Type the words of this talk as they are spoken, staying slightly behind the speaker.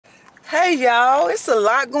Hey y'all, it's a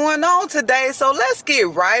lot going on today, so let's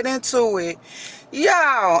get right into it.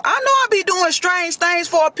 Y'all, I know I be doing strange things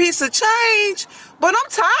for a piece of change, but I'm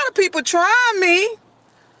tired of people trying me.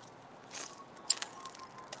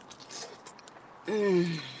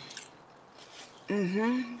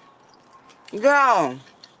 Y'all,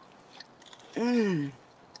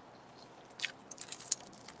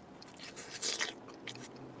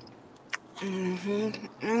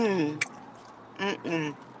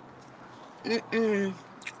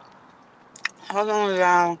 hold on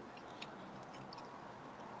y'all.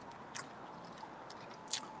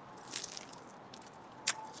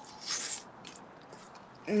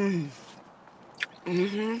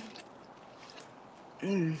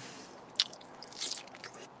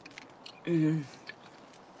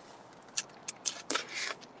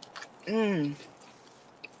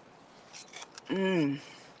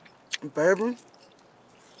 Baby,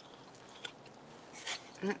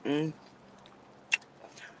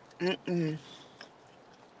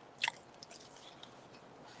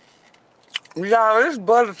 y'all, this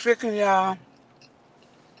butter chicken, y'all,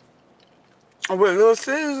 with Little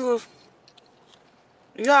Caesars,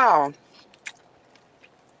 y'all.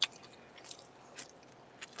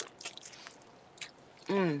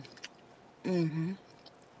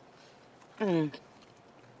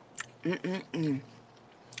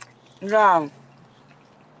 Y'all,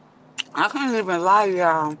 I can't even lie,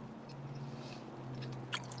 y'all.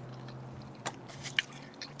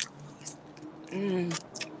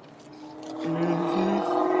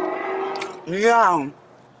 Y'all,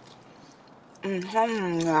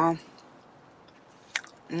 y'all.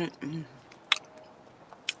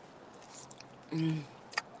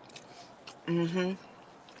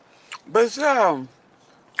 But y'all,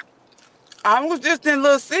 I was just in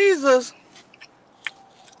Little Caesars,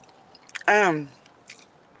 and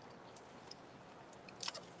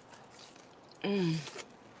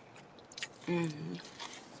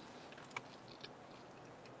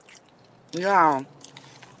y'all,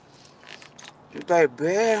 they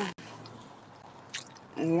bad.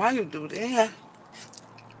 Why you do that?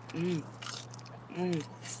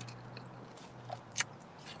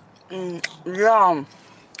 Y'all,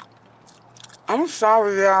 I'm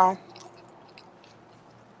sorry, y'all.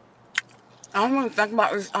 I want to think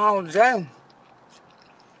about this all day.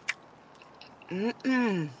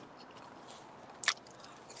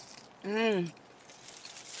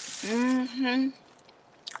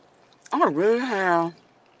 I really have.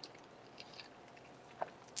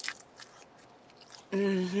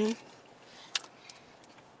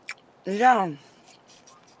 Yeah,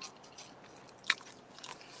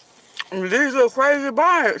 these are crazy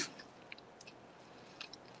bites.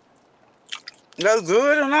 They're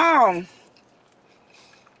good and all.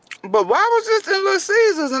 But why was this in Little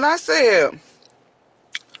Caesars? And I said,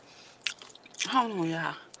 hold on,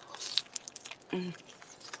 y'all.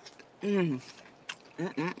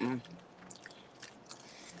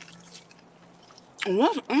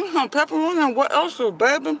 What's some pepperoni and what else,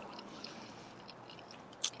 baby?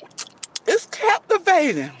 It's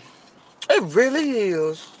captivating. It really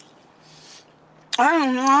is. I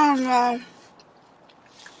don't know.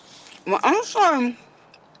 Well, I'm saying,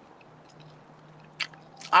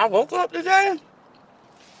 I woke up today.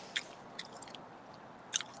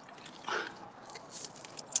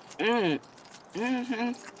 Mm,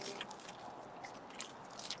 mm-hmm,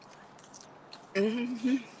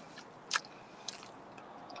 mm-hmm.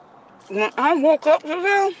 When I woke up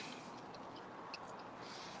today,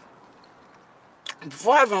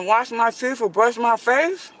 before I even washed my teeth or brushed my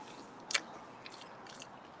face,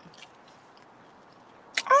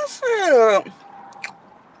 I said,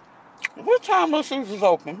 what time was Caesars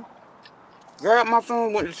open? Grabbed my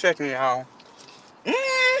phone, went to checking, y'all.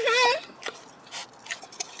 Mm-hmm.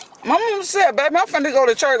 My mom said, baby, I'm finna go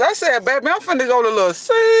to church. I said, baby, I'm finna go to Little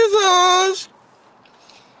Caesars.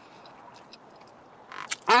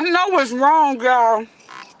 I know it's wrong, y'all,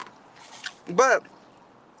 but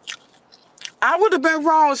I would have been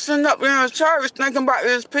wrong sitting up there in church thinking about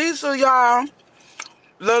this pizza, y'all.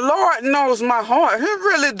 The Lord knows my heart. He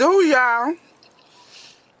really do, y'all.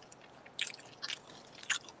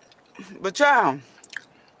 But y'all,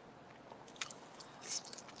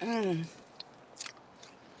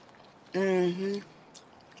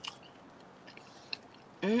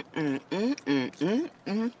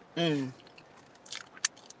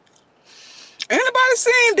 anybody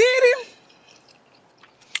seen Diddy?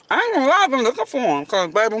 I ain't gonna lie, I've been looking for him,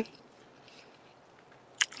 cause baby,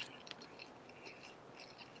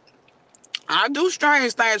 I do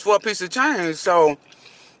strange things for a piece of change, so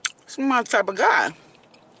it's my type of guy.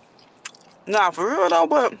 Nah, for real though,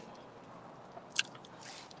 but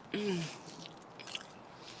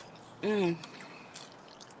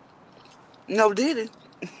No did it.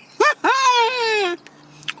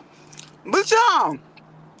 But y'all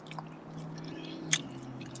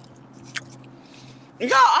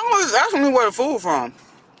always asking me where the food from.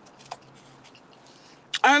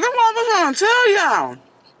 And that's what I was trying to tell y'all.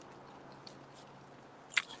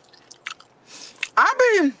 I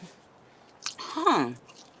be,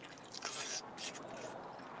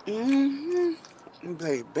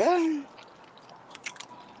 baby.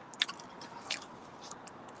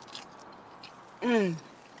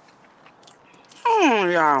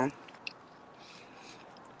 Y'all.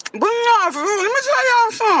 But y'all, for real, let me tell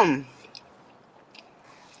y'all something.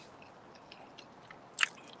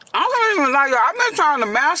 I don't even like y'all. I've been trying to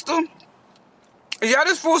master. Yeah,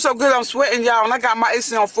 this food so good I'm sweating, y'all, and I got my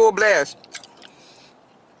AC on full blast.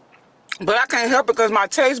 But I can't help it because my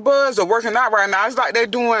taste buds are working out right now. It's like they're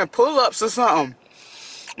doing pull-ups or something.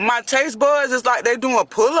 My taste buds is like they're doing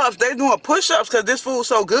pull-ups. They're doing push-ups because this food's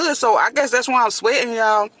so good. So I guess that's why I'm sweating,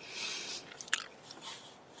 y'all.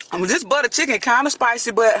 I mean, this butter chicken kind of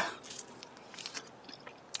spicy, but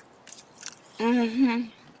I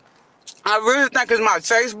really think it's my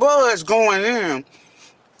taste buds going in.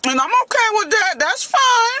 And I'm okay with that. That's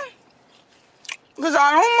fine. Because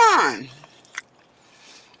I don't mind.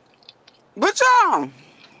 But y'all.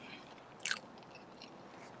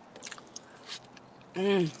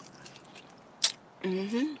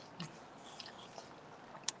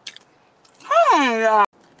 Y'all.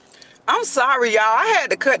 I'm sorry, y'all. I had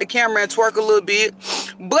to cut the camera and twerk a little bit.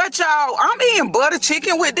 But y'all, I'm eating butter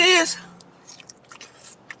chicken with this.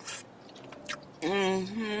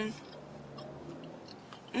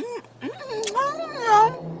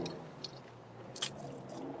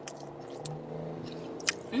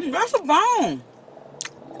 That's a bone.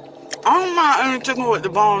 I don't mind any chicken with the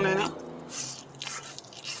bone in it.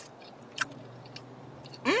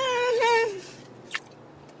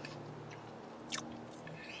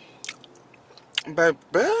 Baby.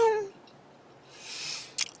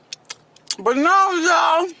 But no,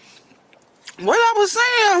 y'all. What I was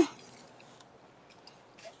saying.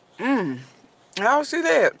 Y'all see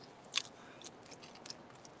that?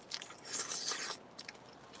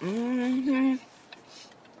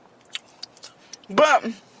 But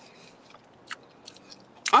like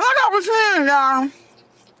I was saying, y'all.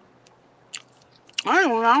 I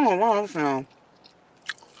don't know what I was saying.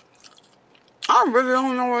 I really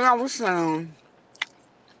don't know what I was saying.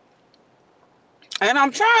 And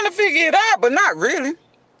I'm trying to figure it out, but not really.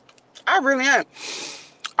 I really ain't.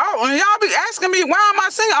 Oh, and y'all be asking me, why am I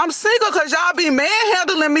single? I'm single because y'all be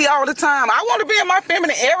manhandling me all the time. I want to be in my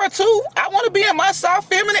feminine era too. I want to be in my soft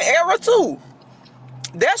feminine era too.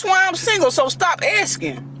 That's why I'm single, so stop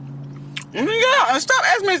asking. Yeah, and stop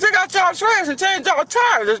asking me to take out y'all trash and change y'all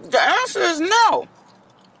tires. The answer is no.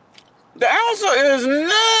 The answer is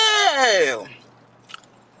no.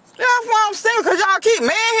 That's why I'm single, because y'all keep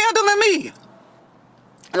manhandling me.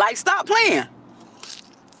 Like, stop playing.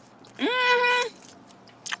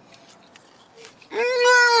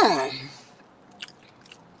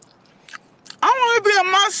 I want to be in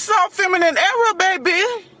my soft feminine era, baby.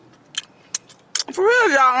 For real,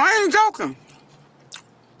 y'all. I ain't joking.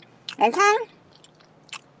 Okay?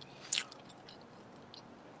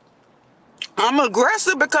 I'm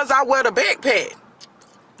aggressive because I wear the backpack.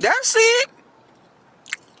 That's it.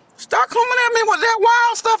 Stop coming at me with that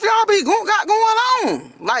wild stuff y'all got going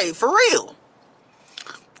on. Like, for real.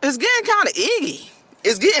 It's getting kind of iggy.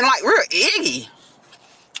 It's getting, like, real iggy.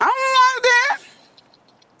 I don't like that.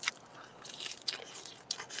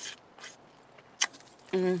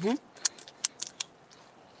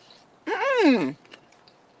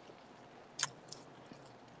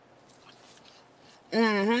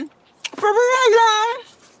 For real, y'all.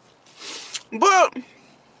 But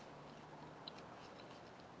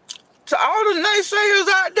to all the naysayers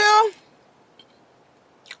out there,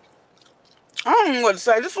 I don't know what to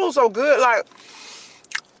say. This food's so good, like,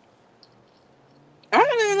 I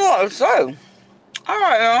don't even know what to say.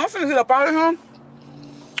 Alright, I'm finna get up out of here.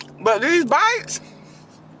 But these bites,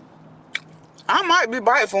 I might be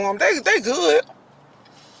biting for them. They good.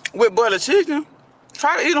 With butter chicken.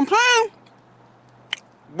 Try to eat them plain.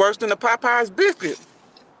 Worse than the Popeye's biscuit.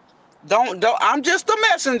 Don't, I'm just a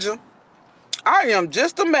messenger. I am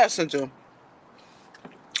just a messenger.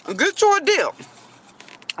 Get your dip.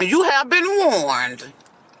 You have been warned.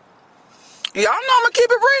 Y'all know I'm gonna keep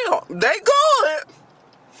it real. They good.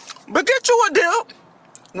 But get you a dip.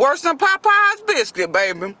 Worse than Popeye's biscuit,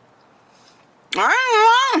 baby.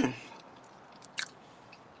 I ain't lying.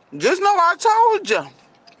 Just know I told you.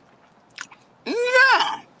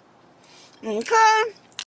 Yeah. Okay.